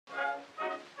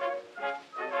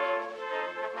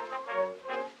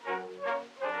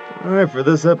Alright, for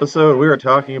this episode, we are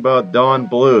talking about Don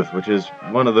Bluth, which is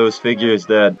one of those figures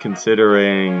that,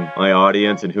 considering my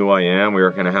audience and who I am, we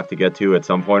are going to have to get to at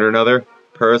some point or another.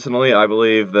 Personally, I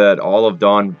believe that all of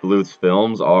Don Bluth's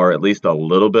films are at least a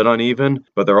little bit uneven,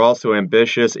 but they're also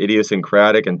ambitious,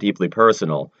 idiosyncratic, and deeply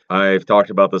personal. I've talked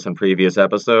about this in previous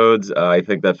episodes. I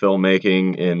think that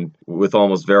filmmaking, with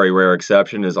almost very rare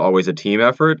exception, is always a team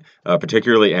effort,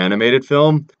 particularly animated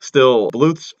film. Still,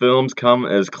 Bluth's films come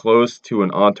as close to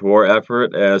an auteur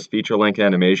effort as feature-length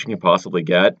animation can possibly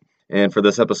get. And for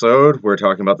this episode, we're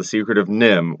talking about The Secret of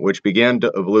NIMH, which began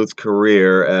Bluth's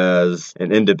career as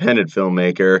an independent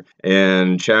filmmaker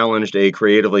and challenged a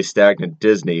creatively stagnant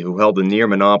Disney, who held a near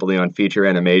monopoly on feature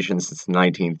animation since the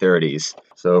 1930s.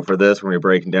 So for this, we're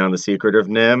breaking down The Secret of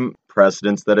NIMH,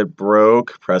 precedents that it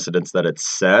broke, precedents that it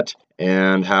set,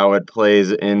 and how it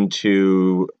plays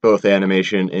into both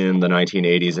animation in the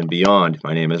 1980s and beyond.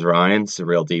 My name is Ryan, it's a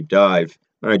real deep dive.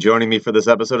 All right, joining me for this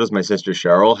episode is my sister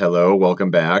Cheryl. Hello, welcome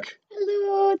back.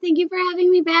 Hello, thank you for having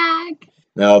me back.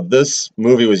 Now, this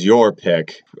movie was your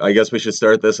pick. I guess we should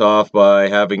start this off by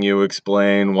having you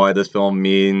explain why this film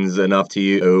means enough to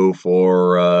you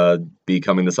for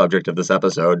becoming the subject of this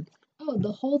episode. Oh,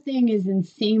 the whole thing is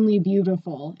insanely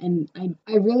beautiful, and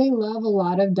I really love a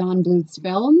lot of Don Bluth's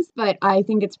films, but I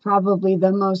think it's probably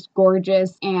the most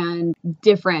gorgeous and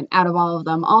different out of all of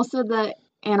them. Also, the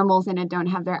animals in it don't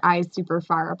have their eyes super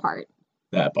far apart.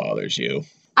 That bothers you.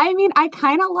 I mean, I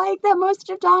kind of like that most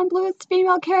of Don Bluth's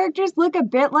female characters look a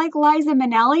bit like Liza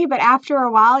Minnelli, but after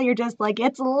a while, you're just like,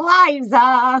 it's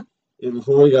Liza!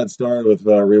 Before we got started with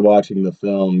rewatching the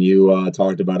film, you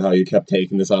talked about how you kept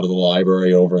taking this out of the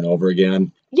library over and over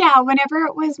again. Yeah, whenever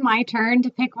it was my turn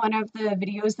to pick one of the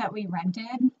videos that we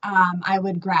rented, I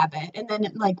would grab it. And then,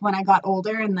 when I got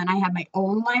older and then I had my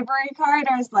own library card,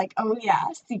 I was like, oh yeah,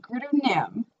 Secret of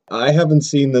NIMH. I haven't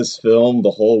seen this film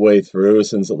the whole way through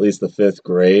since at least the 5th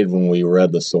grade when we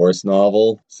read the source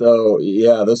novel. So,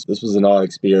 yeah, this was an odd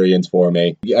experience for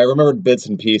me. I remembered bits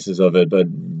and pieces of it, but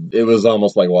it was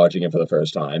almost like watching it for the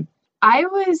first time. I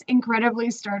was incredibly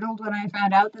startled when I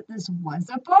found out that this was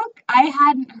a book. I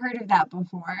hadn't heard of that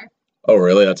before. Oh,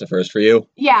 really? That's a first for you?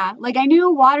 Yeah, I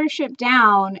knew Watership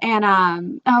Down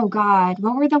and, oh God,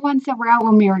 what were the ones that were out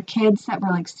when we were kids that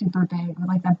were, super big,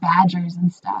 with, the badgers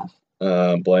and stuff?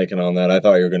 Blanking on that. I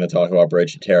thought you were going to talk about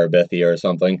Bridge to Terabithia or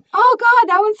something. Oh God,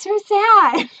 that one's so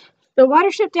sad. The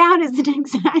Watership Down isn't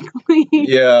exactly...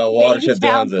 Yeah, Watership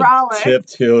Down's a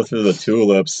tiptoe through the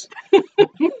tulips.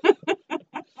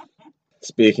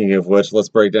 Speaking of which, let's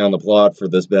break down the plot for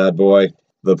this bad boy.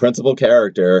 The principal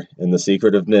character in The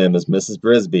Secret of NIMH is Mrs.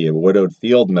 Brisby, a widowed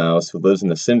field mouse who lives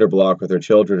in a cinder block with her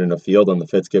children in a field on the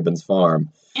Fitzgibbons farm.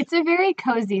 It's a very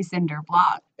cozy cinder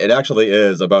block. It actually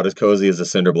is about as cozy as a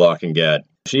cinder block can get.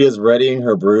 She is readying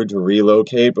her brood to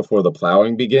relocate before the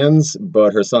plowing begins,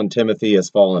 but her son Timothy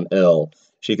has fallen ill.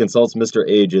 She consults Mr.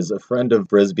 Ages, a friend of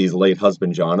Brisby's late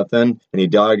husband Jonathan, and he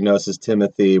diagnoses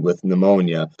Timothy with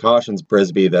pneumonia, cautions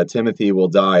Brisby that Timothy will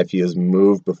die if he is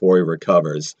moved before he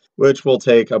recovers, which will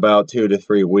take about 2 to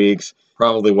 3 weeks,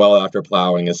 probably well after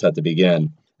plowing is set to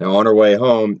begin. Now, on her way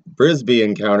home, Brisby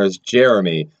encounters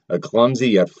Jeremy, a clumsy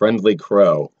yet friendly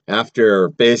crow. After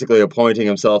basically appointing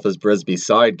himself as Brisby's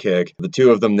sidekick, the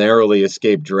two of them narrowly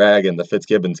escape Dragon, the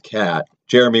Fitzgibbons cat.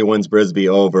 Jeremy wins Brisby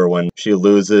over when she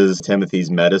loses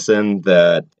Timothy's medicine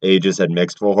that Ages had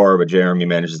mixed for her, but Jeremy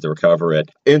manages to recover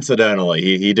it.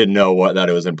 Incidentally, he didn't know that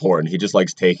it was important. He just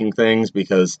likes taking things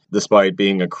because despite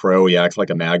being a crow, he acts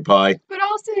like a magpie. But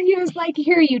also he was like,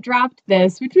 here, you dropped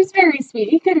this, which was very sweet.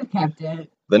 He could have kept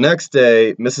it. The next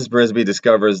day, Mrs. Brisby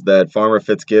discovers that Farmer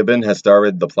Fitzgibbon has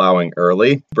started the plowing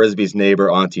early. Brisby's neighbor,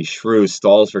 Auntie Shrew,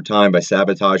 stalls for time by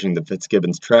sabotaging the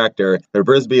Fitzgibbons' tractor, but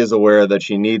Brisby is aware that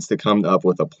she needs to come up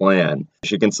with a plan.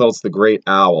 She consults the Great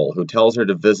Owl, who tells her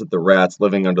to visit the rats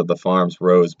living under the farm's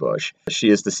rose bush. She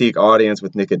is to seek audience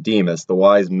with Nicodemus, the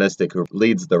wise mystic who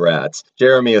leads the rats.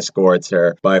 Jeremy escorts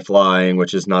her by flying,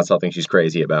 which is not something she's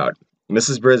crazy about.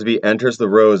 Mrs. Brisby enters the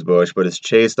rose bush, but is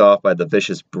chased off by the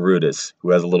vicious Brutus,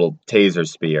 who has a little taser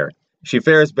spear. She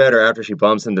fares better after she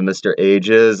bumps into Mr.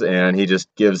 Ages, and he just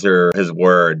gives her his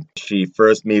word. She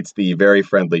first meets the very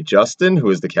friendly Justin, who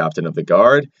is the captain of the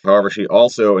guard. However, she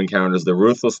also encounters the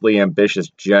ruthlessly ambitious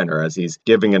Jenner as he's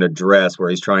giving an address where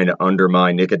he's trying to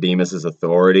undermine Nicodemus's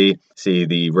authority. See,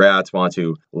 the rats want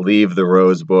to leave the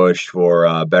rose bush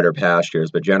for better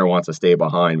pastures, but Jenner wants to stay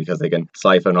behind because they can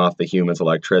siphon off the humans'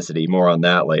 electricity. More on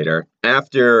that later.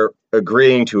 After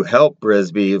agreeing to help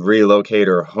Brisby relocate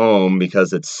her home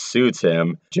because it suits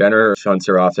him, Jenner shunts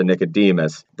her off to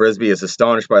Nicodemus. Brisby is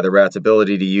astonished by the rat's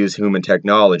ability to use human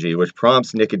technology, which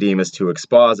prompts Nicodemus to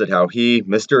exposit how he,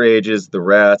 Mr. Ages, the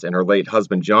rat, and her late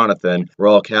husband Jonathan were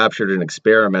all captured and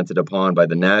experimented upon by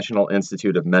the National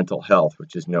Institute of Mental Health,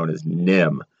 which is known as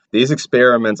NIMH. These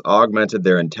experiments augmented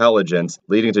their intelligence,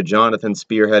 leading to Jonathan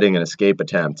spearheading an escape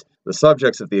attempt. The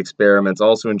subjects of the experiments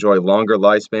also enjoy longer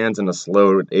lifespans and a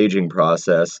slow aging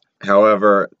process.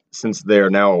 However, since they are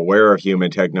now aware of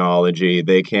human technology,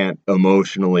 they can't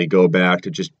emotionally go back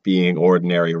to just being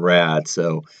ordinary rats,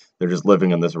 so they're just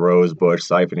living in this rose bush,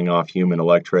 siphoning off human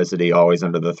electricity, always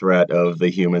under the threat of the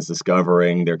humans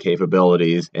discovering their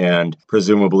capabilities and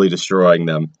presumably destroying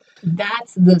them.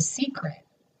 That's the secret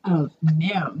of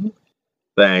NIMH.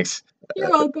 Thanks.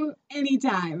 You're welcome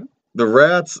anytime. The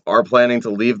rats are planning to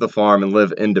leave the farm and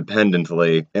live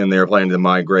independently, and they're planning to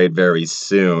migrate very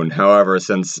soon. However,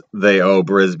 since they owe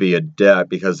Brisby a debt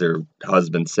because their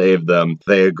husband saved them,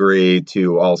 they agree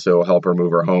to also help her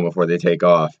move her home before they take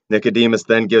off. Nicodemus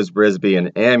then gives Brisby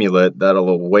an amulet that'll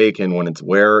awaken when its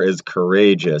wearer is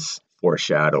courageous.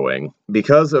 Foreshadowing.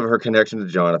 Because of her connection to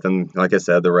Jonathan, like I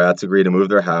said, the rats agree to move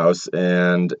their house,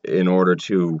 and in order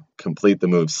to complete the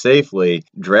move safely,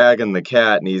 Dragon the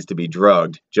cat needs to be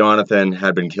drugged. Jonathan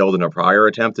had been killed in a prior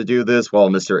attempt to do this, while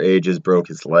Mr. Ages broke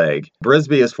his leg.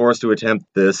 Brisby is forced to attempt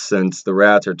this since the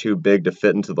rats are too big to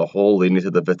fit into the hole leading to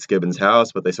the Fitzgibbons'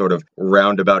 house, but they sort of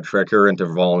roundabout trick her into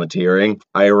volunteering.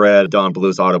 I read Don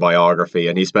Bluth's autobiography,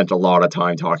 and he spent a lot of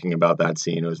time talking about that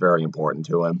scene. It was very important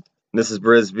to him. Mrs.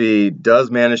 Brisby does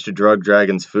manage to drug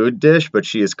Dragon's food dish, but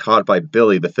she is caught by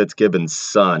Billy, the Fitzgibbons'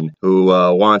 son, who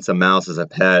wants a mouse as a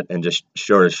pet and just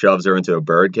sort of shoves her into a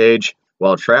bird cage.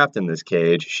 While trapped in this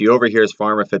cage, she overhears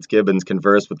Farmer Fitzgibbons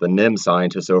converse with the NIMH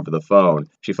scientists over the phone.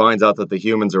 She finds out that the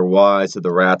humans are wise to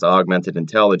the rats' augmented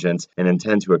intelligence and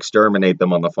intend to exterminate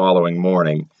them on the following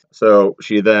morning. So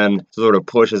she then sort of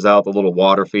pushes out the little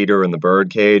water feeder in the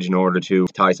bird cage in order to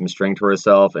tie some string to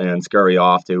herself and scurry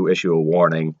off to issue a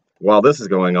warning. While this is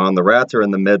going on, the rats are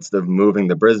in the midst of moving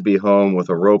the Brisby home with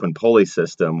a rope and pulley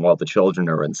system while the children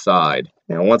are inside.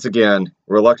 Now, once again,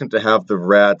 reluctant to have the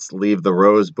rats leave the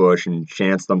rose bush and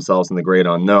chance themselves in the great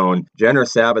unknown, Jenner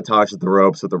sabotages the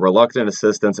ropes with the reluctant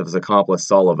assistance of his accomplice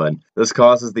Sullivan. This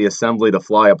causes the assembly to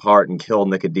fly apart and kill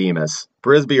Nicodemus.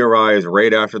 Brisby arrives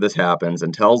right after this happens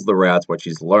and tells the rats what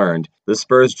she's learned. This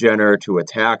spurs Jenner to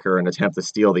attack her and attempt to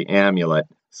steal the amulet.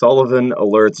 Sullivan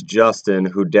alerts Justin,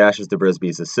 who dashes to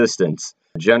Brisby's assistance.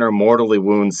 Jenner mortally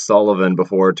wounds Sullivan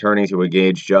before turning to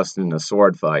engage Justin in a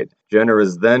sword fight. Jenner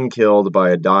is then killed by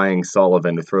a dying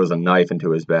Sullivan who throws a knife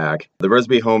into his back. The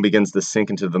Brisby home begins to sink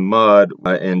into the mud,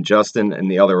 and Justin and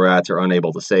the other rats are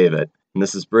unable to save it.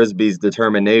 Mrs. Brisby's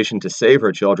determination to save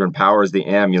her children powers the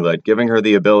amulet, giving her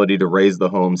the ability to raise the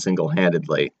home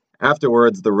single-handedly.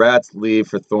 Afterwards, the rats leave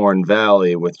for Thorn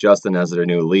Valley with Justin as their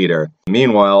new leader.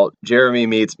 Meanwhile, Jeremy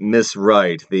meets Miss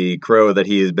Wright, the crow that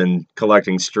he has been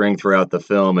collecting string throughout the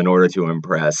film in order to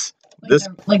impress.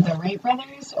 Like the Wright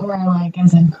brothers, or like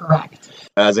as in correct?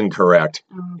 As in correct.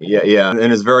 Okay. Yeah. In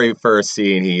his very first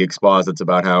scene, he exposits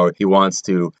about how he wants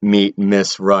to meet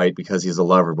Miss Wright because he's a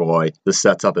lover boy. This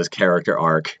sets up his character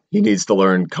arc. He needs to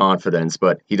learn confidence,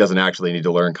 but he doesn't actually need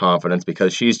to learn confidence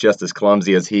because she's just as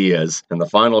clumsy as he is. And the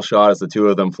final shot is the two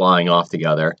of them flying off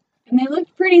together. And they look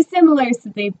pretty similar,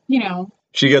 so they,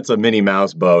 She gets a Minnie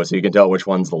Mouse bow, so you can tell which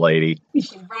one's the lady.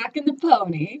 she's rocking the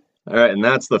pony. All right, and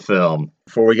that's the film.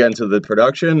 Before we get into the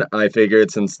production, I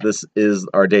figured since this is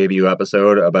our debut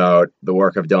episode about the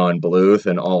work of Don Bluth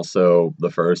and also the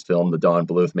first film that Don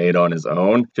Bluth made on his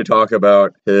own, to talk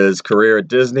about his career at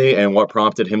Disney and what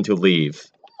prompted him to leave.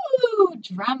 Ooh,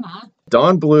 drama.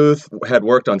 Don Bluth had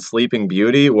worked on Sleeping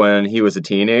Beauty when he was a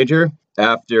teenager.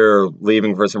 After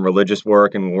leaving for some religious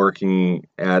work and working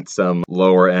at some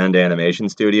lower-end animation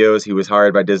studios, he was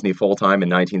hired by Disney full-time in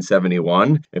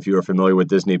 1971. If you are familiar with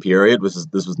Disney period, this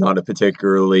was not a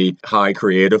particularly high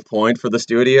creative point for the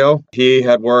studio. He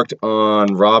had worked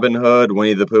on Robin Hood,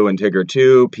 Winnie the Pooh and Tigger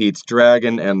 2, Pete's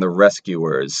Dragon, and The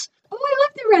Rescuers. Oh, I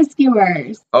love The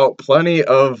Rescuers. Oh, plenty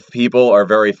of people are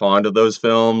very fond of those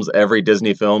films. Every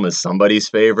Disney film is somebody's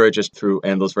favorite, just through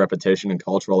endless repetition and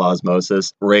cultural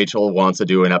osmosis. Rachel wants to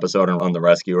do an episode on The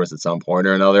Rescuers at some point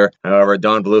or another. However,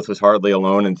 Don Bluth was hardly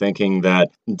alone in thinking that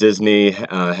Disney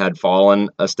had fallen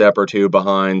a step or two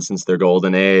behind since their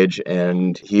golden age,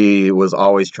 and he was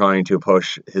always trying to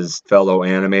push his fellow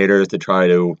animators to try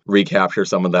to recapture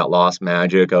some of that lost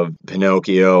magic of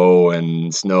Pinocchio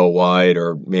and Snow White,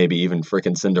 or maybe even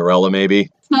frickin' Cinderella, maybe.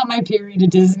 It's not my period of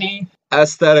Disney.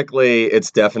 Aesthetically,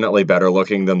 it's definitely better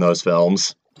looking than those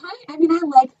films. I mean, I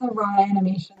like the raw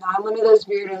animation, though. I'm one of those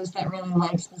weirdos that really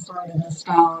likes the Sword in the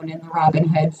Stone and the Robin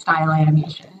Hood style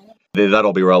animation.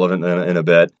 That'll be relevant in a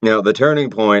bit. Now, the turning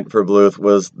point for Bluth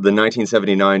was the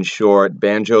 1979 short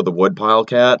Banjo the Woodpile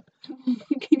Cat.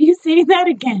 Can you say that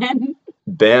again?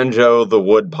 Banjo the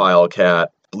Woodpile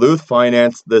Cat. Bluth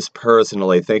financed this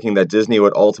personally, thinking that Disney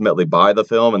would ultimately buy the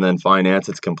film and then finance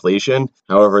its completion.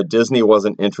 However, Disney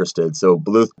wasn't interested, so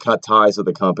Bluth cut ties with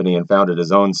the company and founded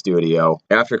his own studio.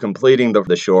 After completing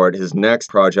the short, his next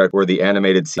project were the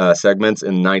animated segments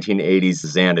in 1980's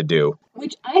Xanadu.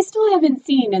 Which I still haven't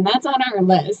seen, and that's on our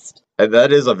list.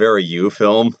 That is a very you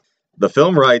film. The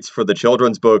film rights for the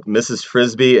children's book Mrs.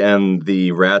 Frisby and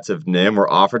the Rats of NIMH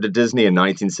were offered to Disney in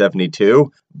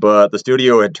 1972, but the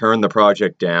studio had turned the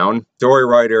project down. Story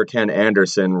writer Ken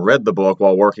Anderson read the book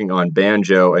while working on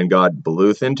Banjo and got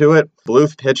Bluth into it.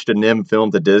 Bluth pitched a NIMH film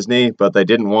to Disney, but they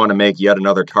didn't want to make yet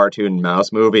another cartoon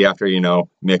mouse movie after,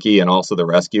 Mickey and also the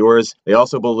Rescuers. They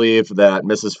also believed that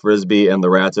Mrs. Frisby and the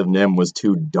Rats of NIMH was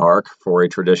too dark for a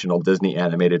traditional Disney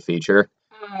animated feature.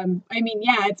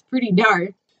 Yeah, it's pretty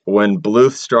dark. When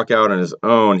Bluth struck out on his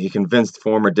own, he convinced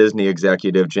former Disney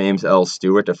executive James L.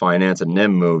 Stewart to finance a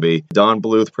NIMH movie. Don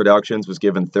Bluth Productions was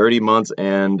given 30 months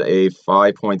and a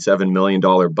 $5.7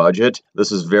 million budget. This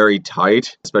was very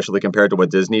tight, especially compared to what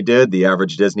Disney did. The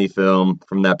average Disney film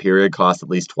from that period cost at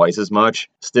least twice as much.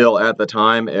 Still, at the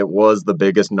time, it was the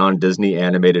biggest non-Disney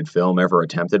animated film ever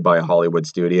attempted by a Hollywood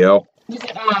studio.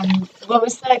 What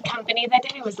was the company that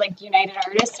did it? It was like United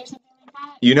Artists or something?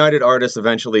 United Artists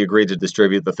eventually agreed to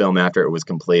distribute the film after it was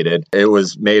completed. It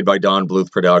was made by Don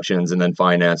Bluth Productions and then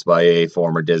financed by a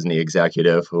former Disney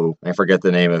executive who, I forget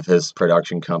the name of his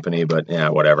production company, but yeah,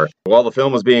 whatever. While the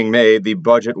film was being made, the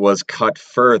budget was cut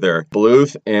further.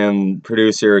 Bluth and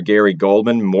producer Gary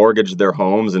Goldman mortgaged their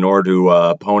homes in order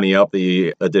to pony up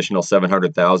the additional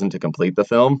 $700,000 to complete the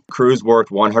film. Crews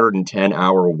worked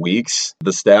 110-hour weeks.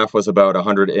 The staff was about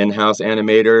 100 in-house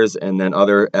animators, and then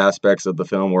other aspects of the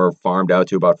film were farmed out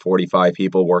to about 45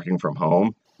 people working from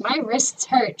home. My wrists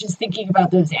hurt just thinking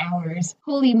about those hours.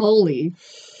 Holy moly.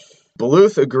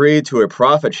 Bluth agreed to a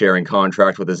profit-sharing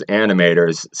contract with his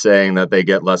animators, saying that they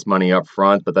get less money up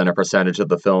front, but then a percentage of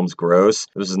the film's gross.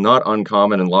 This is not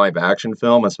uncommon in live-action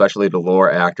film, especially to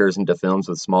lure actors into films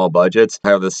with small budgets.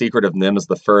 However, The Secret of NIMH is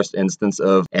the first instance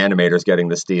of animators getting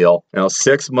this deal. Now,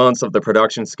 6 months of the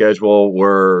production schedule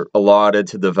were allotted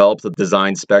to develop the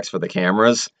design specs for the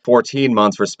cameras. 14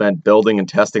 months were spent building and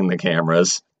testing the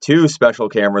cameras. 2 special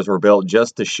cameras were built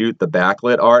just to shoot the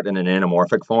backlit art in an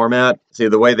anamorphic format. See,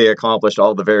 the way they accomplished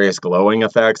all the various glowing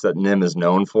effects that NIMH is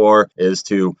known for is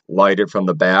to light it from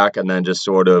the back and then just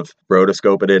sort of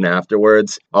rotoscope it in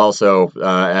afterwards. Also,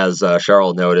 as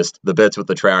Charles noticed, the bits with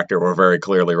the tractor were very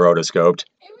clearly rotoscoped.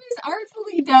 It was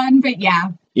artfully done, but yeah.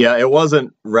 Yeah, it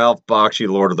wasn't Ralph Bakshi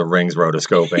Lord of the Rings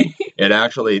rotoscoping. It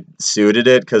actually suited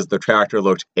it because the tractor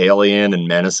looked alien and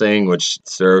menacing, which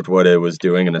served what it was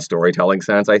doing in a storytelling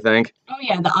sense, I think. Oh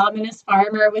yeah, the ominous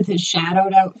farmer with his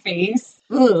shadowed out face.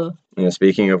 Ugh.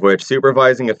 Speaking of which,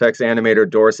 supervising effects animator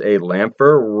Doris A.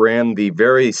 Lamper ran the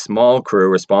very small crew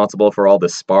responsible for all the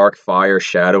spark, fire,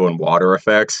 shadow, and water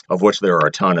effects, of which there are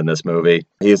a ton in this movie.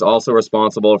 He is also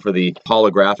responsible for the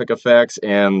holographic effects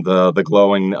and the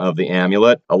glowing of the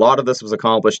amulet. A lot of this was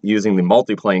accomplished using the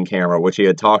multiplane camera, which he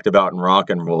had talked about in Rock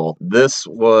and Roll. This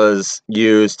was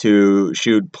used to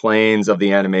shoot planes of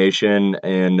the animation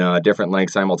in different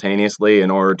lengths simultaneously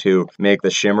in order to make the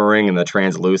shimmering and the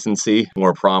translucency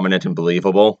more prominent and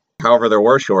believable. However, there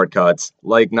were shortcuts.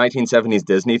 Like 1970s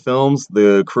Disney films,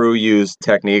 the crew used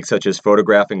techniques such as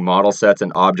photographing model sets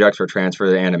and objects for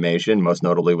transfer to animation, most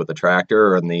notably with the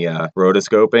tractor and the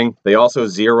rotoscoping. They also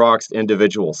Xeroxed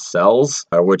individual cells,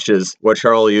 which is what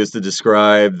Charles used to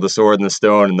describe The Sword in the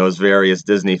Stone and those various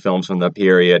Disney films from the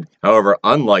period. However,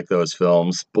 unlike those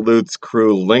films, Bluth's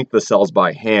crew linked the cells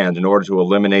by hand in order to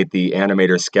eliminate the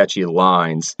animator's sketchy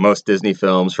lines. Most Disney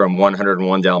films, from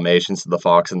 101 Dalmatians to The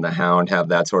Fox and the Hound, have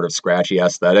that sort of scratchy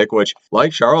aesthetic, which,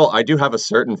 like Charles, I do have a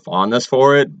certain fondness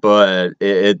for it, but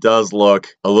it does look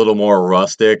a little more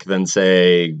rustic than,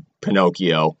 say,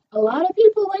 Pinocchio. A lot of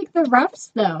people like the roughs,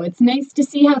 though. It's nice to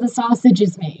see how the sausage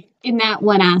is made. In that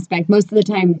one aspect, most of the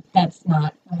time, that's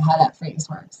not how that phrase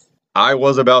works. I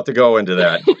was about to go into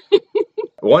that.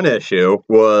 One issue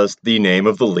was the name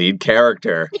of the lead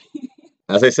character.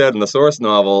 As I said in the source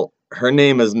novel, her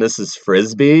name is Mrs.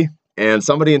 Frisby, And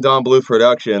somebody in Don Bluth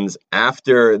Productions,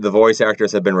 after the voice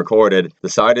actors had been recorded,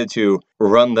 decided to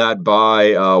run that by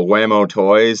Whammo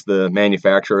Toys, the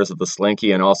manufacturers of the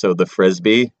Slinky and also the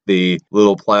Frisbee, the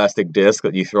little plastic disc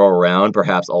that you throw around,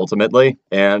 perhaps ultimately.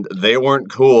 And they weren't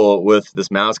cool with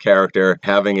this mouse character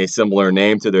having a similar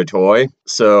name to their toy.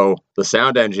 So the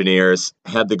sound engineers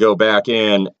had to go back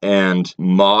in and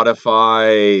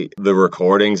modify the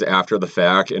recordings after the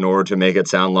fact in order to make it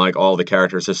sound like all the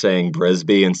characters are saying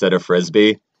Brisbee instead of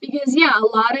Frisbee. Because, yeah, a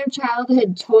lot of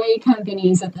childhood toy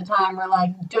companies at the time were like,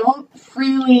 don't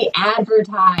freely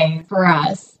advertise for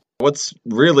us. What's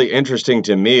really interesting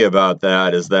to me about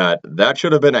that is that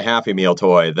should have been a Happy Meal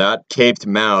toy. That caped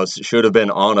mouse should have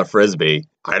been on a Frisbee.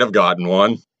 I'd have gotten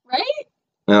one. Right?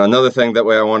 Now, another thing that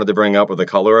way I wanted to bring up were the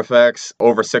color effects.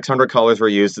 Over 600 colors were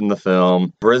used in the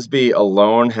film. Brisbee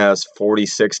alone has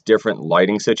 46 different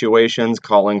lighting situations,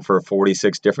 calling for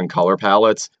 46 different color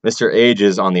palettes. Mr.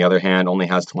 Ages, on the other hand, only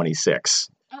has 26.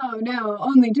 Oh no,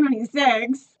 only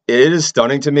 26. It is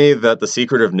stunning to me that The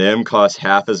Secret of NIMH costs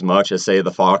half as much as, say,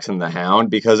 The Fox and the Hound,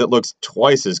 because it looks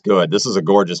twice as good. This is a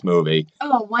gorgeous movie.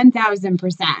 Oh,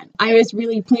 1000%. I was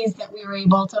really pleased that we were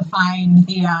able to find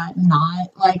the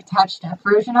not, touched up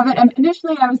version of it. And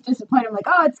initially I was disappointed. I'm like,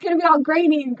 oh, it's going to be all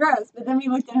grainy and gross. But then we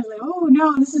looked at it and I was like, oh,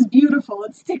 no, this is beautiful.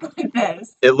 Let's stick with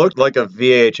this. It looked like a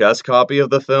VHS copy of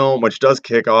the film, which does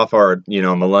kick off our,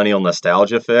 millennial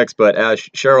nostalgia fix. But as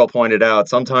Cheryl pointed out,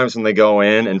 sometimes when they go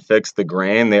in and fix the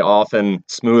grain, they often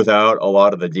smooth out a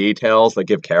lot of the details that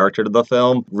give character to the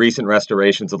film. Recent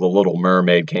restorations of The Little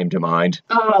Mermaid came to mind.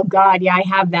 Oh, God, yeah, I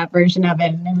have that version of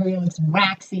it, and it really looks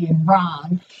waxy and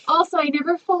wrong. Also, I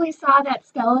never fully saw that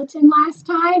skeleton last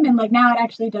time, and, now it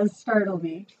actually does startle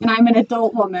me. And I'm an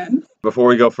adult woman. Before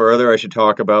we go further, I should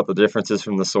talk about the differences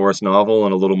from the source novel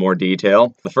in a little more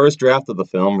detail. The first draft of the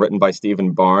film, written by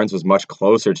Stephen Barnes, was much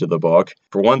closer to the book.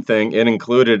 For one thing, it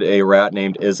included a rat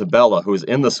named Isabella, who was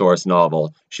in the source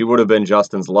novel. She would have been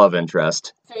Justin's love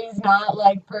interest. So he's not,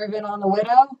 Pervin on the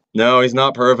Widow? No, he's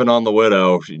not Pervin on the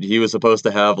Widow. He was supposed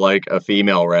to have, a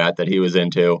female rat that he was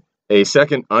into. A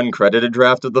second uncredited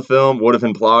draft of the film would have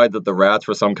implied that the rats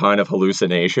were some kind of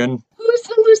hallucination. Whose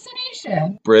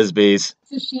hallucination? Brisbee's.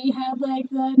 So she had,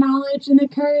 the knowledge and the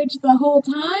courage the whole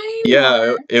time?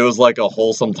 Yeah, it was like a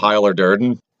wholesome Tyler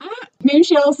Durden. Maybe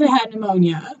she also had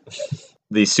pneumonia.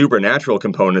 The supernatural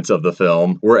components of the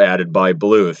film were added by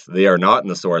Bluth. They are not in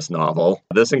the source novel.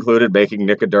 This included making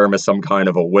Nicodemus some kind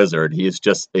of a wizard. He is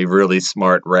just a really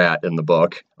smart rat in the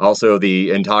book. Also,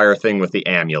 the entire thing with the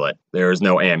amulet. There is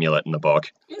no amulet in the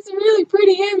book. It's a really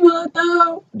pretty amulet,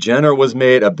 though. Jenner was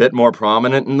made a bit more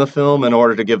prominent in the film in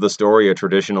order to give the story a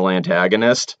traditional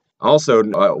antagonist. Also,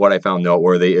 what I found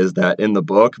noteworthy is that in the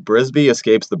book, Brisbee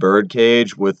escapes the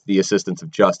birdcage with the assistance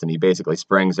of Justin. He basically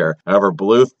springs her. However,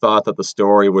 Bluth thought that the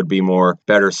story would be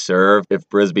better served if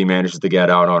Brisbee manages to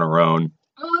get out on her own.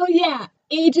 Oh, yeah.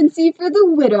 Agency for the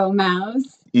widow mouse.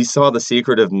 He saw The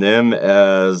Secret of NIMH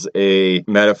as a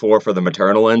metaphor for the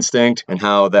maternal instinct and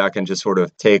how that can just sort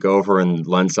of take over and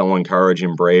lend someone courage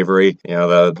and bravery.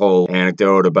 The whole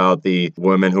anecdote about the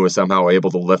woman who was somehow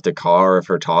able to lift a car if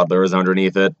her toddler is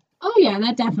underneath it. Oh, yeah,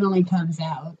 that definitely comes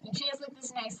out. And she has,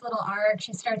 this nice little arc.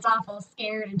 She starts off all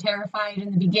scared and terrified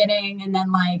in the beginning, and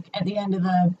then, at the end of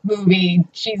the movie,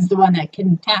 she's the one that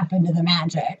can tap into the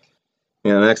magic.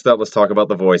 Next up, let's talk about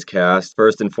the voice cast.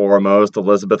 First and foremost,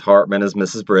 Elizabeth Hartman is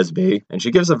Mrs. Brisbee, and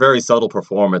she gives a very subtle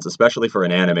performance, especially for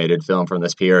an animated film from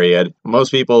this period.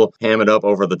 Most people ham it up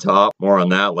over the top, more on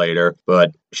that later,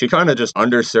 but she kind of just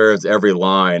underserves every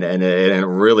line, and it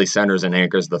really centers and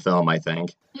anchors the film, I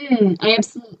think. I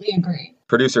absolutely agree.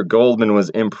 Producer Goldman was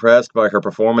impressed by her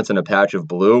performance in A Patch of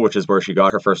Blue, which is where she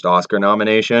got her first Oscar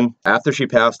nomination. After she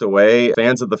passed away,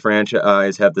 fans of the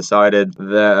franchise have decided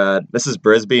that Mrs.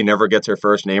 Brisbee never gets her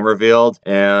first name revealed,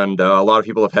 and a lot of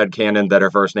people have headcanoned that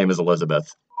her first name is Elizabeth.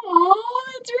 Oh,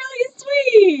 that's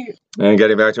really sweet. And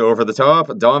getting back to Over the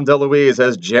Top, Dom DeLuise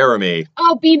as Jeremy.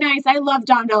 Oh, be nice. I love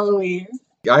Dom DeLuise.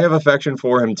 I have affection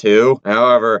for him too.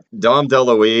 However, Dom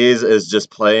DeLuise is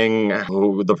just playing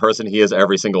the person he is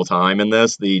every single time in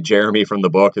this. The Jeremy from the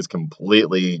book is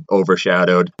completely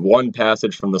overshadowed. One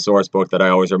passage from the source book that I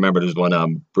always remembered is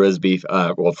when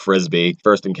Frisbee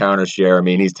first encounters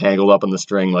Jeremy, and he's tangled up in the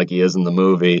string like he is in the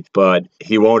movie, but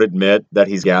he won't admit that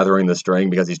he's gathering the string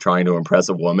because he's trying to impress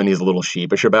a woman. He's a little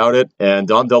sheepish about it, and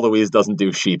Dom DeLuise doesn't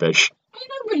do sheepish. I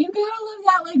know, but you gotta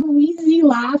love that, wheezy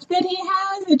laugh that he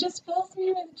has. It just fills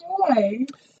me with joy.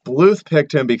 Bluth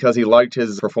picked him because he liked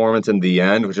his performance in The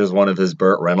End, which is one of his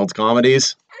Burt Reynolds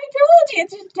comedies. I told you,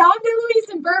 it's just Dom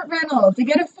DeLuise and Burt Reynolds. They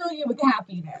gotta fill you with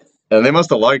happiness. And they must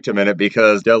have liked him in it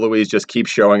because DeLuise just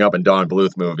keeps showing up in Don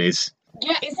Bluth movies.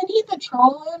 Yeah, isn't he the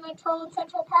troll in a Troll in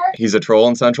Central Park? He's a troll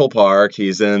in Central Park.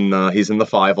 He's in the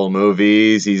Fievel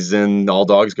movies. He's in All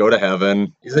Dogs Go to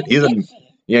Heaven.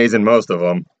 He's in most of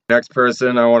them. Next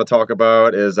person I want to talk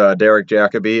about is Derek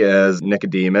Jacobi as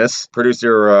Nicodemus.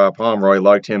 Producer Pomeroy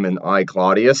liked him in I,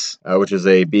 Claudius, which is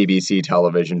a BBC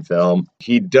television film.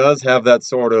 He does have that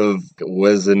sort of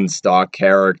wizened stock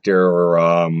character,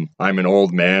 I'm an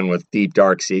old man with deep,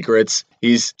 dark secrets.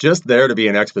 He's just there to be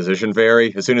an exposition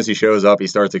fairy. As soon as he shows up, he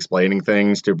starts explaining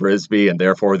things to Brisby and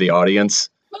therefore the audience.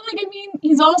 But,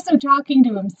 he's also talking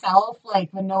to himself,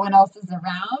 when no one else is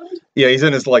around. Yeah, he's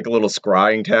in his, little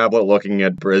scrying tablet looking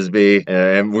at Brisby,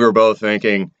 and we were both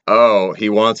thinking, oh, he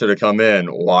wants her to come in.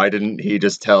 Why didn't he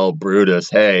just tell Brutus,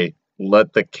 hey,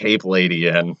 let the cape lady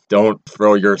in. Don't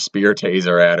throw your spear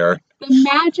taser at her. The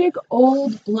magic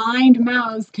old blind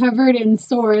mouse covered in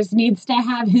sores needs to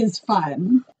have his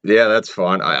fun. Yeah, that's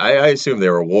fun. I assume they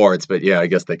were warts, but yeah, I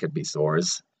guess they could be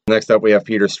sores. Next up, we have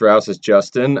Peter Strauss as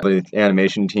Justin. The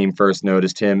animation team first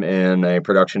noticed him in a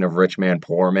production of Rich Man,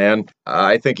 Poor Man.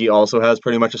 I think he also has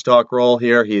pretty much a stock role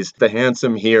here. He's the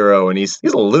handsome hero, and he's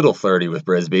a little flirty with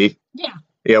Brisby. Yeah.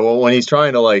 Yeah, well, when he's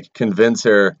trying to, convince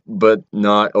her, but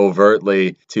not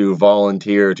overtly, to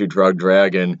volunteer to drug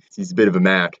Dragon, he's a bit of a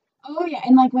mac. Oh, yeah,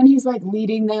 and, when he's,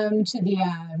 leading them to the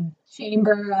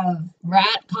Chamber of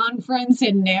Rat conference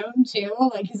in Noon,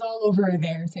 too. He's all over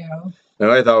there, too. What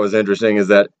I thought was interesting is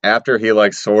that after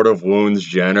he, sort of wounds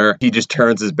Jenner, he just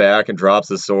turns his back and drops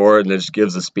the sword and then just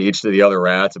gives a speech to the other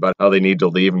rats about how they need to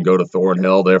leave and go to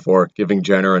Thornhill, therefore giving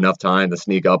Jenner enough time to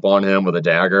sneak up on him with a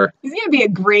dagger. He's going to be a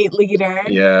great leader.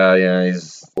 Yeah,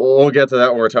 we'll get to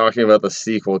that when we're talking about the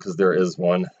sequel, because there is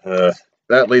one.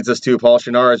 That leads us to Paul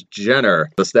Shinar's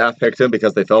Jenner. The staff picked him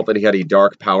because they felt that he had a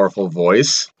dark, powerful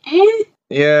voice.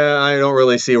 Yeah, I don't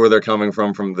really see where they're coming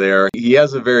from there. He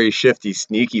has a very shifty,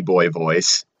 sneaky boy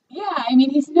voice. Yeah,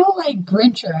 he's no,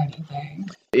 Grinch or anything.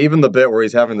 Even the bit where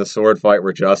he's having the sword fight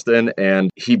with Justin, and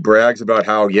he brags about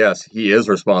how, yes, he is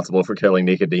responsible for killing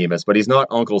Nicodemus, but he's not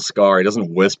Uncle Scar. He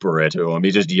doesn't whisper it to him.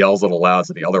 He just yells it aloud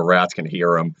so the other rats can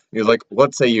hear him. He's like,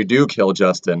 let's say you do kill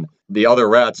Justin. The other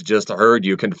rats just heard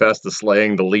you confess to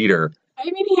slaying the leader.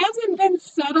 He hasn't been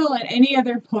subtle at any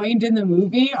other point in the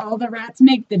movie. All the rats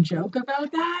make the joke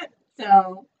about that.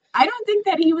 So I don't think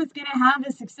that he was going to have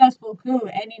a successful coup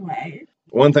anyway.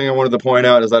 One thing I wanted to point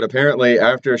out is that apparently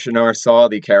after Shinar saw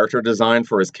the character design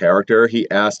for his character, he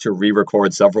asked to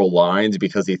re-record several lines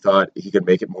because he thought he could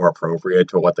make it more appropriate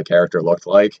to what the character looked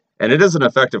like. And it is an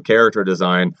effective character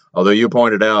design, although you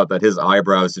pointed out that his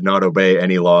eyebrows did not obey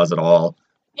any laws at all.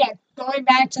 Yeah, going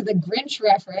back to the Grinch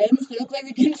reference, they look like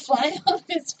they can fly off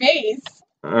his face.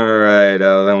 All right,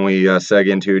 then we seg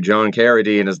into John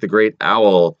Carradine as the Great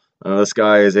Owl. This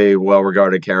guy is a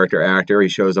well-regarded character actor. He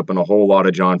shows up in a whole lot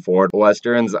of John Ford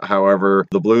westerns. However,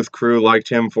 the Bluth crew liked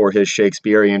him for his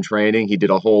Shakespearean training. He did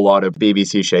a whole lot of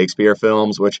BBC Shakespeare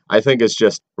films, which I think is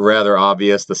just rather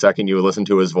obvious the second you listen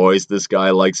to his voice. This guy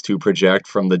likes to project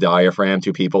from the diaphragm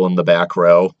to people in the back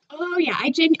row. Oh, yeah.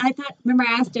 I remember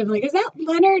I asked him, is that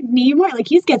Leonard Nimoy?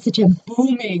 He's got such a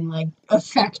booming,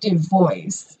 effective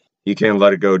voice. He can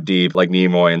let it go deep like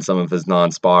Nimoy in some of his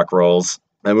non-Spock roles.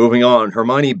 And moving on,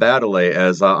 Hermione Baddeley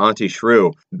as Auntie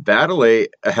Shrew. Baddeley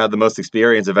had the most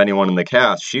experience of anyone in the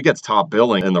cast. She gets top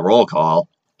billing in the roll call.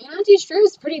 And Auntie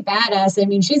Shrew's pretty badass.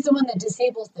 She's the one that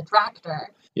disables the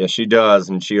tractor. Yes, she does.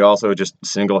 And she also just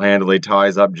single-handedly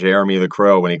ties up Jeremy the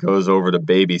Crow when he goes over to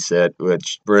babysit,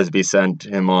 which Brisby sent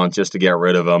him on just to get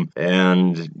rid of him.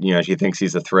 And, she thinks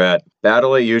he's a threat.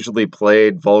 Baddeley usually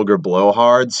played vulgar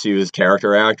blowhards. She was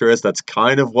character actress. That's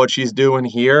kind of what she's doing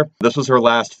here. This was her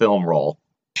last film role.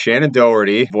 Shannon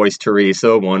Doherty voiced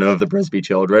Teresa, one of the Brisby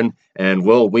children, and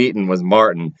Will Wheaton was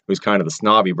Martin, who's kind of the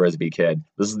snobby Brisby kid.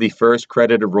 This is the first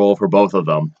credited role for both of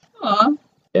them. Aww.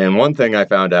 And one thing I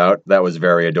found out that was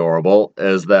very adorable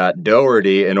is that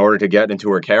Doherty, in order to get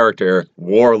into her character,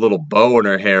 wore a little bow in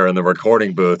her hair in the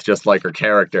recording booth, just like her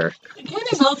character. It kind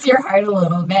of melts your heart a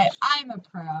little bit. I'm a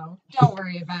pro. Don't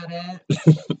worry about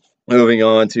it. Moving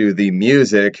on to the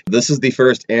music, this is the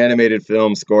first animated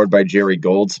film scored by Jerry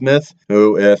Goldsmith,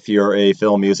 who, if you're a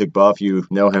film music buff, you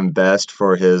know him best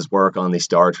for his work on the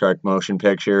Star Trek motion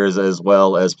pictures, as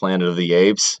well as Planet of the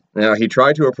Apes. Now, he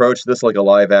tried to approach this like a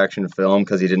live-action film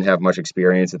because he didn't have much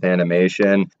experience with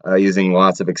animation, using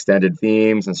lots of extended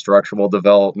themes and structural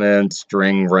development,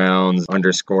 string rounds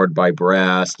underscored by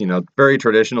brass, very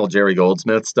traditional Jerry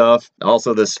Goldsmith stuff.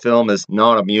 Also, this film is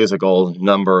not a musical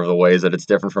number of the ways that it's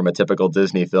different from a typical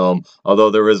Disney film, although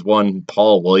there is one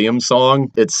Paul Williams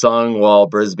song. It's sung while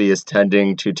Brisby is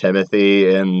tending to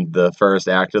Timothy in the first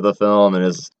act of the film and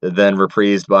is then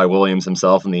reprised by Williams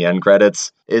himself in the end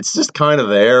credits. It's just kind of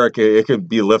there. It could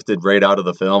be lifted right out of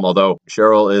the film, although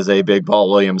Cheryl is a big Paul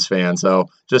Williams fan, so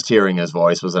just hearing his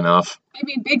voice was enough. I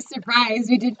mean, big surprise,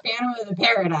 we did Phantom of the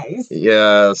Paradise.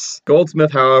 Yes.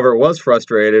 Goldsmith, however, was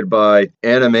frustrated by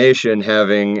animation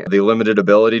having the limited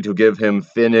ability to give him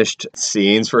finished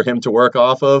scenes for him to work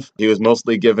off of. He was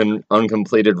mostly given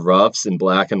uncompleted roughs in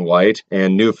black and white,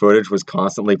 and new footage was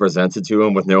constantly presented to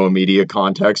him with no immediate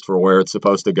context for where it's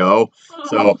supposed to go.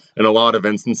 So, in a lot of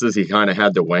instances, he kind of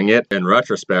had to wing it. In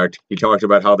retrospect, he talked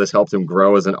about how this helped him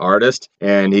grow as an artist,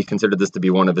 and he considered this to be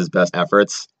one of his best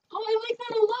efforts. Oh, I like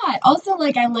that a lot. Also,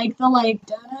 I like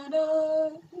the, da-da-da,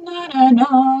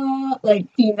 na-na-na,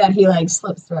 theme that he,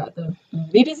 slips throughout the movie.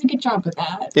 He does a good job with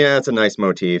that. Yeah, it's a nice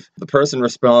motif. The person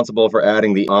responsible for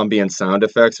adding the ambient sound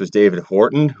effects was David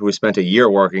Horton, who spent a year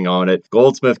working on it.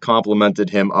 Goldsmith complimented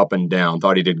him up and down,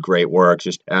 thought he did great work,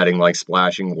 just adding,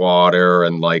 splashing water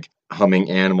and,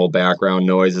 humming animal background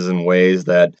noises in ways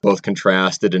that both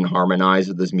contrasted and harmonized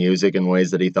with his music in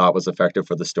ways that he thought was effective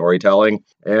for the storytelling.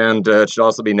 And it should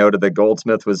also be noted that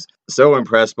Goldsmith was so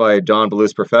impressed by Don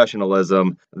Bluth's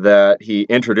professionalism that he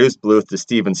introduced Bluth to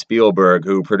Steven Spielberg,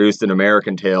 who produced An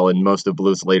American Tail in most of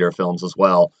Bluth's later films as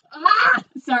well.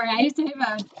 Sorry, I used to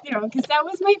have because that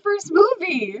was my first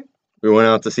movie. We went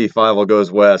out to see Fievel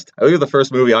Goes West. I believe the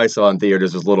first movie I saw in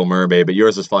theaters was Little Mermaid, but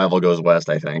yours is Fievel Goes West,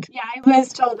 I think. Yeah, I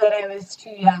was told that I was too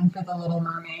young for The Little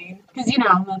Mermaid. Because,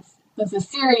 that's a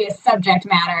serious subject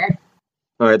matter.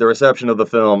 All right, the reception of the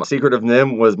film. Secret of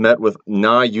NIMH was met with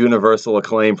nigh universal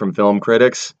acclaim from film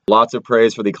critics. Lots of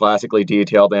praise for the classically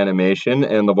detailed animation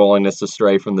and the willingness to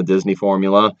stray from the Disney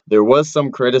formula. There was some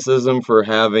criticism for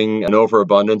having an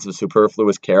overabundance of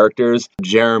superfluous characters.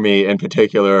 Jeremy, in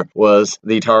particular, was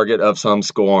the target of some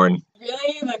scorn.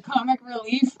 Really? The comic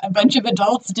relief? A bunch of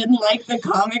adults didn't like the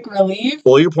comic relief?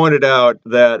 Well, you pointed out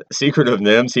that Secret of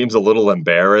NIMH seems a little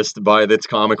embarrassed by its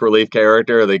comic relief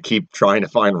character. They keep trying to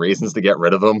find reasons to get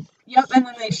rid of him. Yep, and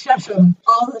then they shush him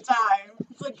all the time.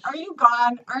 It's like, are you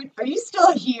gone? Are you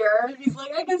still here? He's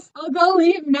like, I guess I'll go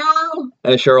leave now.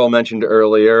 As Cheryl mentioned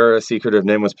earlier, Secret of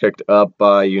NIMH was picked up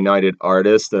by United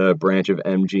Artists, a branch of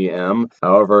MGM.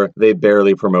 However, they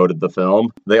barely promoted the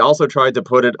film. They also tried to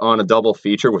put it on a double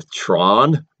feature with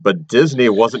Tron, but Disney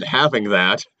wasn't having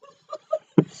that.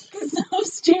 Because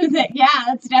those two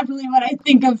that's definitely what I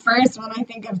think of first when I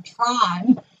think of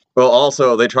Tron. Well,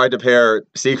 also, they tried to pair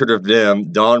Secret of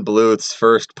NIMH, Don Bluth's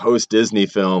first post-Disney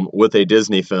film, with a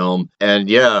Disney film. And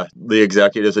yeah, the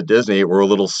executives at Disney were a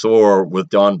little sore with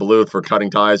Don Bluth for cutting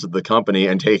ties with the company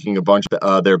and taking a bunch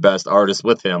of their best artists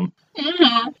with him.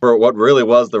 Mm-hmm. For what really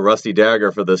was the rusty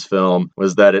dagger for this film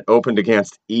was that it opened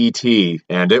against E.T.,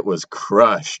 and it was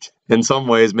crushed. In some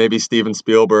ways, maybe Steven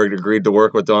Spielberg agreed to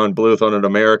work with Don Bluth on An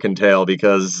American Tail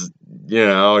because,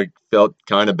 it felt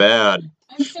kind of bad.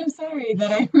 I'm so sorry that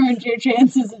I ruined your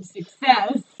chances of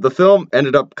success. The film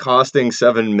ended up costing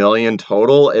 $7 million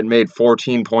total. It made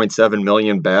 $14.7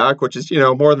 million back, which is,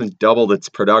 more than doubled its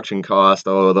production cost,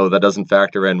 although that doesn't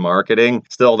factor in marketing.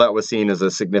 Still, that was seen as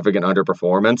a significant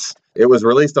underperformance. It was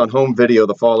released on home video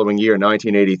the following year,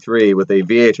 1983, with a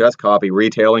VHS copy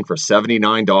retailing for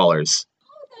 $79.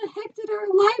 How the heck did our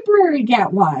library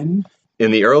get one? In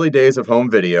the early days of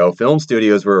home video, film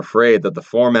studios were afraid that the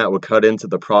format would cut into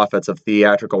the profits of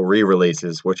theatrical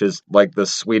re-releases, which is like the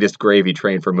sweetest gravy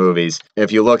train for movies.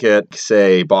 If you look at,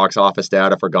 say, box office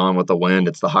data for Gone with the Wind,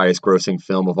 it's the highest grossing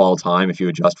film of all time if you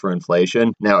adjust for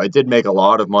inflation. Now, it did make a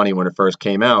lot of money when it first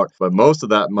came out, but most of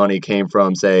that money came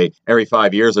from, say, every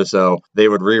 5 years or so, they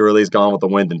would re-release Gone with the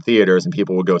Wind in theaters and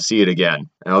people would go see it again.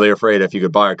 Now, they're afraid if you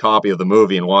could buy a copy of the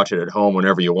movie and watch it at home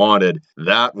whenever you wanted,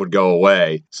 that would go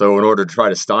away. So in order to try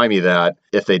to stymie that,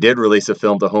 if they did release a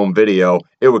film to home video,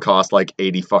 it would cost like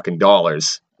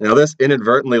 $80. Now, this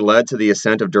inadvertently led to the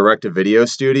ascent of direct-to-video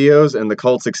studios and the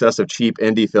cult success of cheap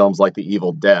indie films like The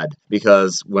Evil Dead,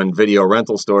 because when video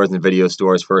rental stores and video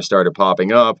stores first started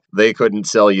popping up, they couldn't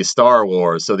sell you Star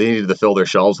Wars, so they needed to fill their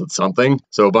shelves with something.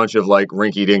 So a bunch of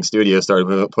rinky-dink studios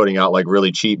started putting out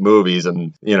really cheap movies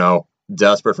and,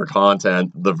 desperate for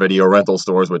content, the video rental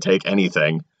stores would take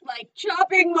anything. Like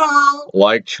Chopping Mall.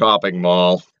 Like Chopping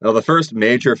Mall. Now, the first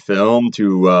major film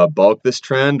to bulk this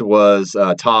trend was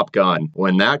Top Gun.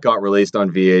 When that got released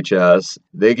on VHS,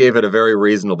 they gave it a very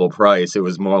reasonable price. It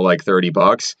was more like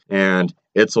 $30, and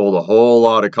it sold a whole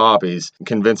lot of copies,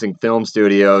 convincing film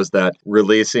studios that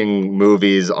releasing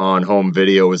movies on home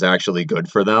video was actually good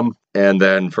for them. And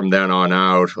then from then on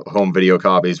out, home video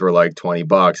copies were like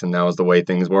 $20, and that was the way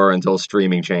things were until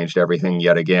streaming changed everything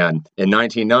yet again. In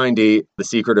 1990, The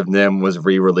Secret of NIMH was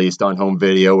re-released on home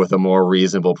video with a more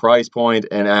reasonable price point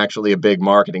and actually a big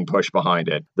marketing push behind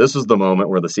it. This was the moment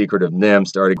where The Secret of NIMH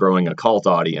started growing a cult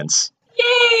audience.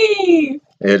 Yay!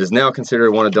 It is now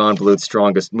considered one of Don Bluth's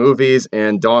strongest movies,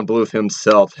 and Don Bluth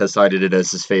himself has cited it as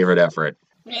his favorite effort.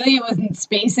 Really? It wasn't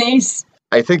Space Ace?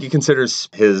 I think he considers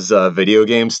his video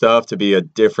game stuff to be a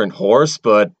different horse,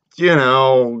 but, you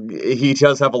know, he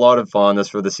does have a lot of fondness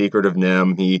for The Secret of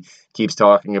NIMH. He keeps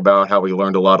talking about how he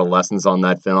learned a lot of lessons on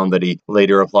that film that he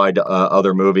later applied to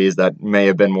other movies that may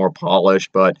have been more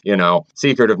polished, but, you know,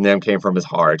 Secret of NIMH came from his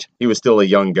heart. He was still a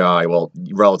young guy, well,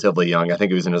 relatively young. I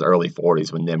think he was in his early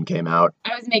 40s when NIMH came out.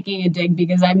 I was making a dig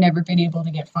because I've never been able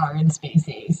to get far in Space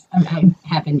Ace. I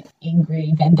have an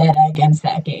angry vendetta against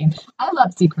that game. I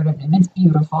love Secret of NIMH. It's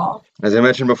beautiful. As I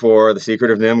mentioned before, The Secret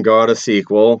of NIMH got a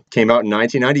sequel. Came out in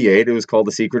 1998. It was called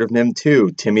The Secret of NIMH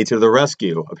 2, Timmy to the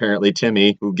Rescue. Apparently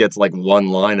Timmy, who gets like one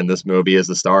line in this movie, is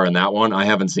the star in that one. I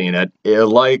haven't seen it.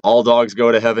 Like All Dogs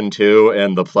Go to Heaven 2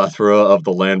 and the plethora of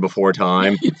The Land Before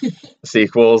Time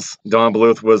sequels, Don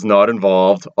Bluth was not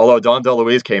involved, although Don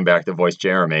DeLuise came back to voice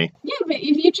Jeremy. Yeah, but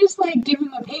if you just like give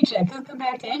him a paycheck, he'll come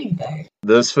back to anything.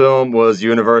 This film was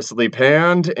universally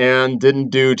panned and didn't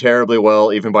do terribly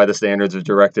well even by the standards of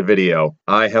direct-to-video.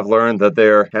 I have learned that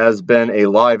there has been a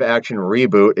live-action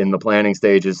reboot in the planning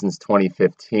stages since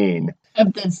 2015.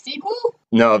 Of the sequel?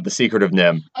 No, of The Secret of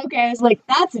NIMH. Okay, I was like,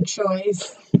 that's a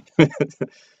choice.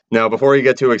 Now, before you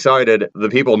get too excited, the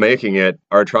people making it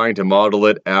are trying to model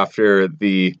it after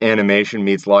the animation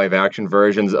meets live-action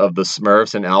versions of the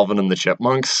Smurfs and Alvin and the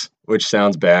Chipmunks, which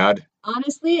sounds bad.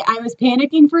 Honestly, I was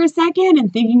panicking for a second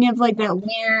and thinking of like that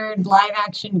weird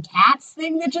live-action Cats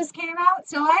thing that just came out.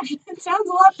 So actually, it sounds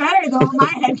a lot better than what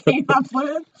my head came up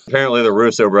with. Apparently, the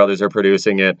Russo brothers are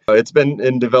producing it. It's been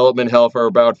in development hell for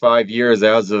about 5 years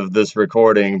as of this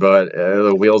recording, but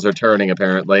the wheels are turning,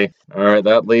 apparently. All right,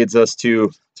 that leads us to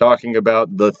talking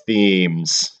about the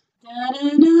themes.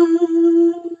 Da-da-da,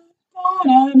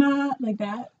 da-da-da, like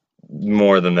that.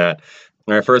 More than that.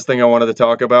 All right, first thing I wanted to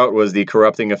talk about was the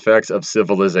corrupting effects of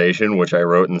civilization, which I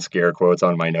wrote in scare quotes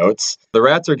on my notes. The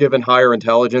rats are given higher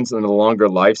intelligence and a longer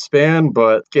lifespan,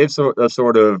 but gave a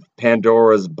sort of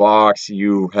Pandora's box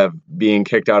you have being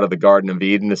kicked out of the Garden of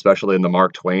Eden, especially in the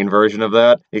Mark Twain version of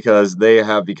that, because they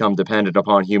have become dependent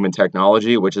upon human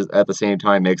technology, which is at the same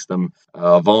time makes them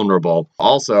vulnerable.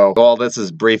 Also, while this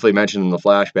is briefly mentioned in the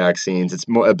flashback scenes, it's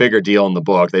a bigger deal in the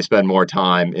book. They spend more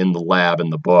time in the lab in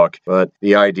the book, but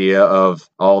the idea of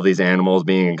all these animals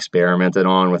being experimented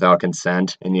on without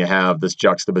consent, and you have this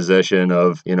juxtaposition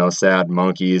of, you know, sad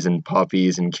monkeys and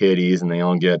puppies and kitties, and they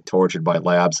all get tortured by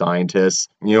lab scientists.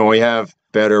 You know, we have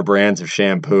better brands of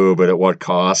shampoo, but at what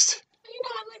cost? You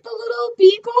know, like the little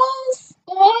beagles.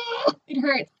 Oh, it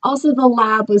hurts. Also, the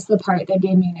lab was the part that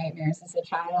gave me nightmares as a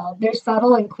child. They're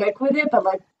subtle and quick with it, but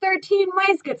like 13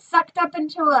 mice get sucked up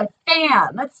into a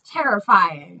fan. That's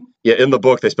terrifying. Yeah, in the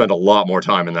book, they spend a lot more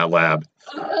time in that lab.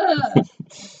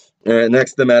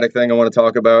 Next thematic thing I want to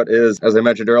talk about is, as I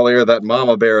mentioned earlier, that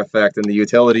mama bear effect and the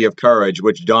utility of courage,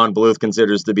 which Don Bluth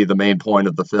considers to be the main point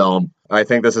of the film. I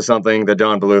think this is something that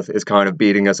Don Bluth is kind of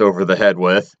beating us over the head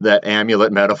with. That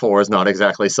amulet metaphor is not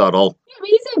exactly subtle. Yeah, but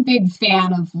he's a big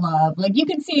fan of love. Like, you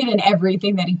can see it in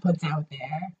everything that he puts out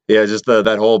there. Yeah, just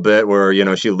that whole bit where, you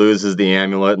know, she loses the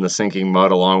amulet in the sinking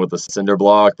mud along with the cinder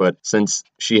block, but since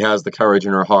she has the courage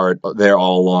in her heart there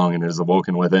all along and is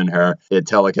awoken within her, it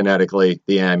telekinetically,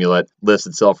 the amulet, lifts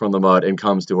itself from the mud and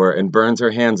comes to her and burns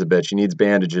her hands a bit. She needs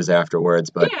bandages afterwards,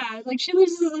 but... Yeah, like she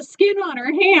loses the skin on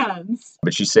her hands.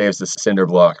 But she saves the cinder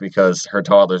block because her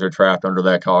toddlers are trapped under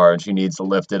that car and she needs to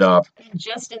lift it up. And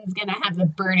Justin's gonna have the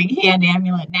burning hand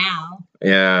amulet now.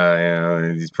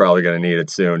 Yeah, he's probably going to need it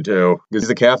soon, too. He's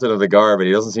the captain of the guard, but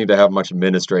he doesn't seem to have much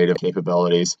administrative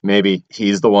capabilities. Maybe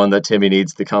he's the one that Timmy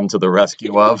needs to come to the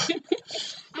rescue of. I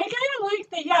kind of like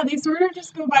that, yeah, they sort of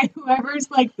just go by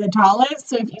whoever's, like, the tallest,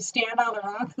 so if you stand on a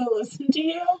rock, they'll listen to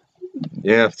you.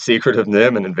 Yeah, Secret of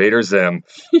NIMH and Invader Zim.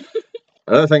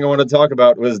 Another thing I want to talk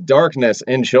about was darkness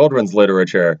in children's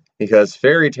literature, because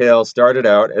fairy tales started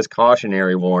out as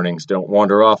cautionary warnings. Don't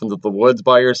wander off into the woods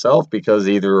by yourself because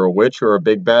either a witch or a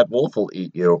big bad wolf will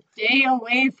eat you. Stay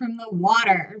away from the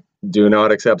water. Do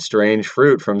not accept strange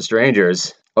fruit from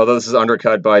strangers. Although this is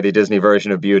undercut by the Disney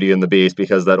version of Beauty and the Beast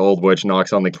because that old witch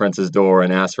knocks on the prince's door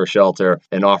and asks for shelter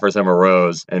and offers him a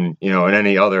rose. And, in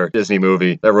any other Disney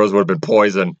movie, that rose would have been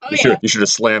poison. Oh, You should have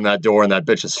slammed that door in that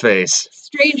bitch's face.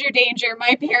 Stranger danger,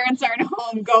 my parents aren't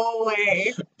home, go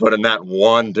away. But in that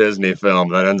one Disney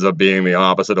film, that ends up being the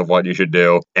opposite of what you should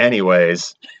do.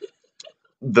 Anyways,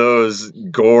 those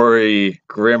gory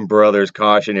Grimm Brothers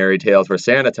cautionary tales were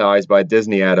sanitized by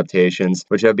Disney adaptations,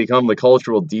 which have become the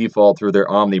cultural default through their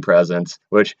omnipresence,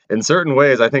 which, in certain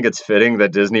ways, I think it's fitting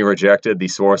that Disney rejected the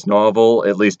source novel,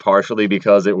 at least partially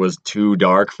because it was too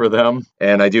dark for them.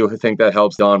 And I do think that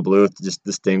helps Don Bluth just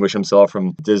distinguish himself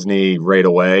from Disney right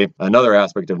away. Another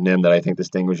aspect of NIMH that I think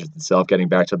distinguishes itself, getting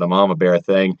back to the Mama Bear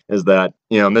thing, is that,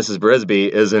 Mrs. Brisby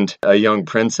isn't a young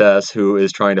princess who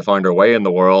is trying to find her way in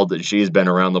the world. She's been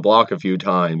around the block a few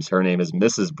times. Her name is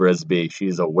Mrs. Brisby.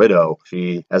 She's a widow.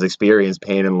 She has experienced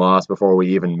pain and loss before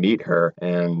we even meet her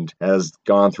and has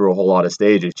gone through a whole lot of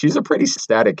stages. She's a pretty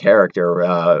static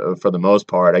character for the most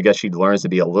part. I guess she learns to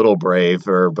be a little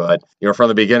braver, but from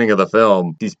the beginning of the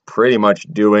film, she's pretty much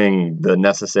doing the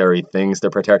necessary things to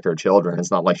protect her children. It's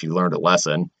not like she learned a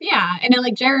lesson. Yeah, and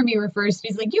then Jeremy refers to,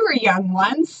 he's like, you were young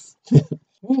once.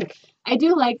 I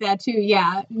do like that too,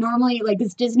 yeah. Normally,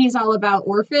 this Disney's all about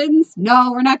orphans.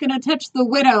 No, we're not going to touch the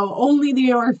widow, only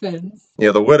the orphans.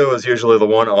 Yeah, the widow is usually the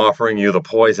one offering you the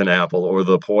poison apple or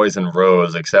the poison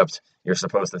rose, except you're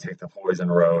supposed to take the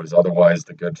poison rose, otherwise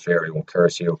the good fairy will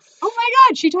curse you. Oh my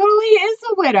god, she totally is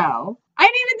a widow. I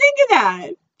didn't even think of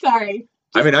that. Sorry.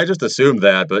 I just assumed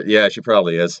that, but yeah, she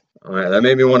probably is. All right, that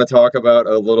made me want to talk about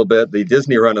a little bit the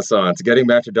Disney Renaissance. Getting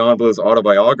back to Don Bluth's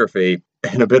autobiography,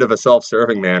 in a bit of a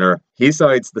self-serving manner, he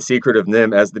cites The Secret of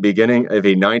NIMH as the beginning of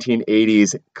a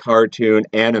 1980s cartoon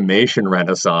animation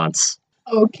renaissance.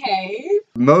 Okay.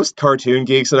 Most cartoon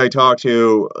geeks that I talk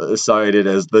to cite it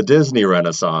as the Disney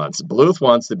Renaissance. Bluth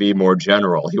wants to be more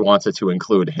general. He wants it to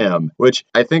include him, which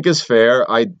I think is fair.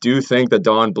 I do think that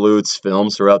Don Bluth's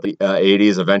films throughout the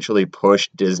 80s eventually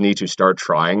pushed Disney to start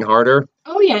trying harder.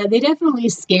 Oh yeah, they definitely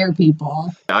scare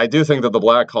people. I do think that The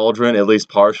Black Cauldron, at least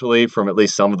partially, from at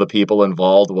least some of the people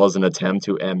involved, was an attempt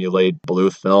to emulate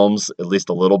Bluth films, at least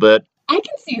a little bit. I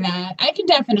can see that. I can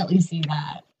definitely see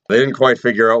that. They didn't quite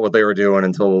figure out what they were doing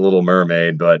until The Little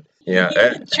Mermaid, but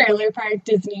yeah. Trailer Park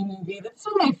Disney movie. That's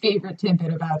still my favorite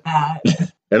tidbit about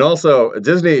that. And also,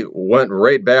 Disney went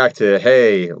right back to,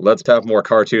 hey, let's have more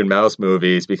cartoon mouse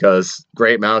movies because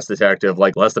Great Mouse Detective,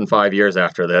 less than 5 years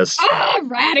after this. Ah,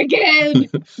 Ratigan!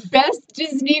 Best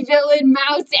Disney villain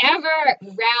mouse ever!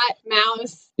 Rat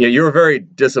Mouse. Yeah, you were very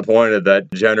disappointed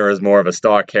that Jenner is more of a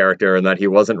stock character and that he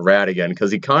wasn't Ratigan,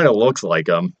 because he kind of looks like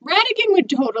him. Ratigan would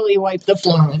totally wipe the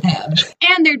floor with him.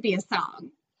 And there'd be a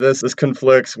song. This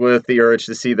conflicts with the urge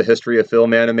to see the history of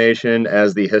film animation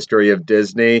as the history of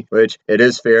Disney, which it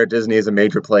is fair, Disney is a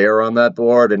major player on that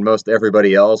board, and most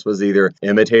everybody else was either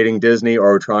imitating Disney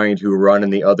or trying to run in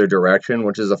the other direction,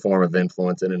 which is a form of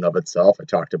influence in and of itself. I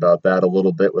talked about that a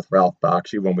little bit with Ralph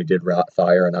Bakshi when we did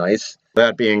Fire and Ice.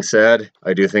 That being said,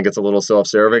 I do think it's a little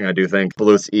self-serving. I do think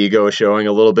Bluth's ego is showing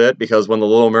a little bit, because when The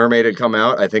Little Mermaid had come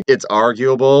out, I think it's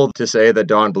arguable to say that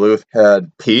Don Bluth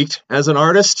had peaked as an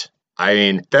artist. I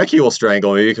mean, Becky will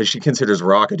strangle me because she considers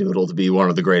Rock-a-Doodle to be one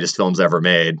of the greatest films ever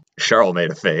made. Cheryl made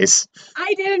a face.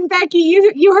 I didn't, Becky.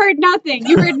 You heard nothing.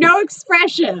 You heard no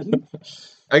expression.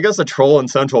 I guess A Troll in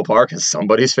Central Park is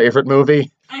somebody's favorite movie.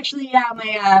 Actually, yeah,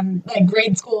 my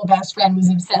grade school best friend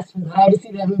was obsessed with it. I had to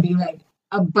see that movie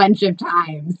a bunch of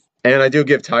times. And I do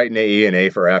give Titan AE an A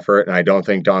for effort, and I don't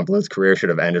think Don Bluth's career should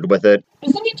have ended with it.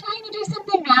 Isn't he trying to do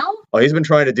something now? Oh, he's been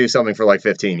trying to do something for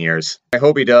 15 years. I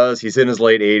hope he does. He's in his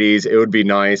late 80s. It would be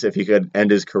nice if he could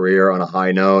end his career on a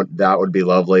high note. That would be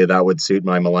lovely. That would suit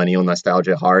my millennial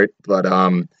nostalgia heart, but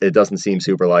it doesn't seem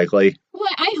super likely. Well,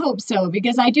 I hope so,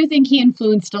 because I do think he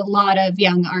influenced a lot of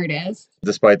young artists.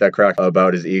 Despite that crack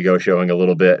about his ego showing a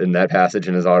little bit in that passage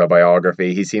in his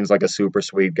autobiography, he seems like a super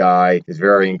sweet guy. He's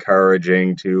very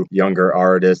encouraging to younger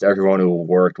artists. Everyone who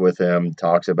worked with him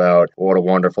talks about what a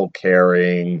wonderful,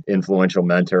 caring, influential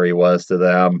mentor he was to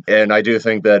them. And I do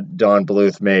think that Don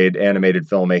Bluth made animated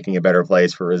filmmaking a better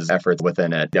place for his efforts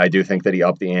within it. I do think that he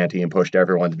upped the ante and pushed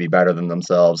everyone to be better than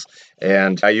themselves.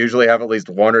 And I usually have at least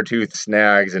one or two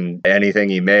snags in anything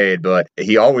he made, but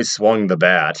he always swung the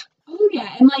bat. Oh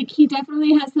yeah, and he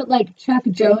definitely has that Chuck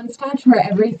Jones touch where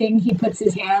everything he puts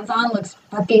his hands on looks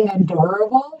fucking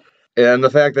adorable. And the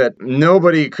fact that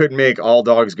nobody could make All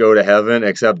Dogs Go to Heaven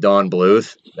except Don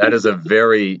Bluth, that is a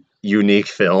very unique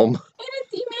film. And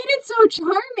he made it so so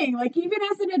charming. Like, even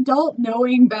as an adult,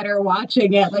 knowing better,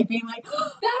 watching it, like being like,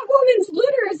 oh, that woman's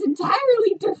litter is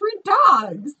entirely different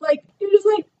dogs. Like, you're just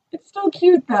like, it's still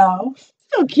cute though.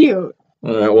 Still cute.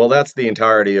 Well, that's the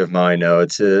entirety of my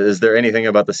notes. Is there anything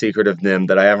about the Secret of NIMH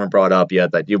that I haven't brought up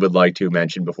yet that you would like to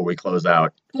mention before we close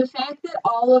out? The fact that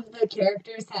all of the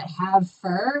characters that have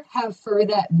fur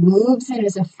that moves and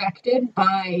is affected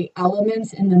by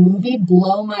elements in the movie,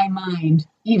 blow my mind,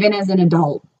 even as an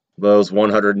adult. Those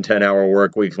 110-hour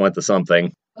work weeks went to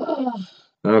something. Ugh.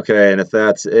 Okay, and if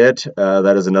that's it,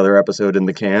 that is another episode in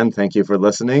the can. Thank you for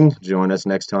listening. Join us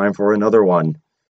next time for another one.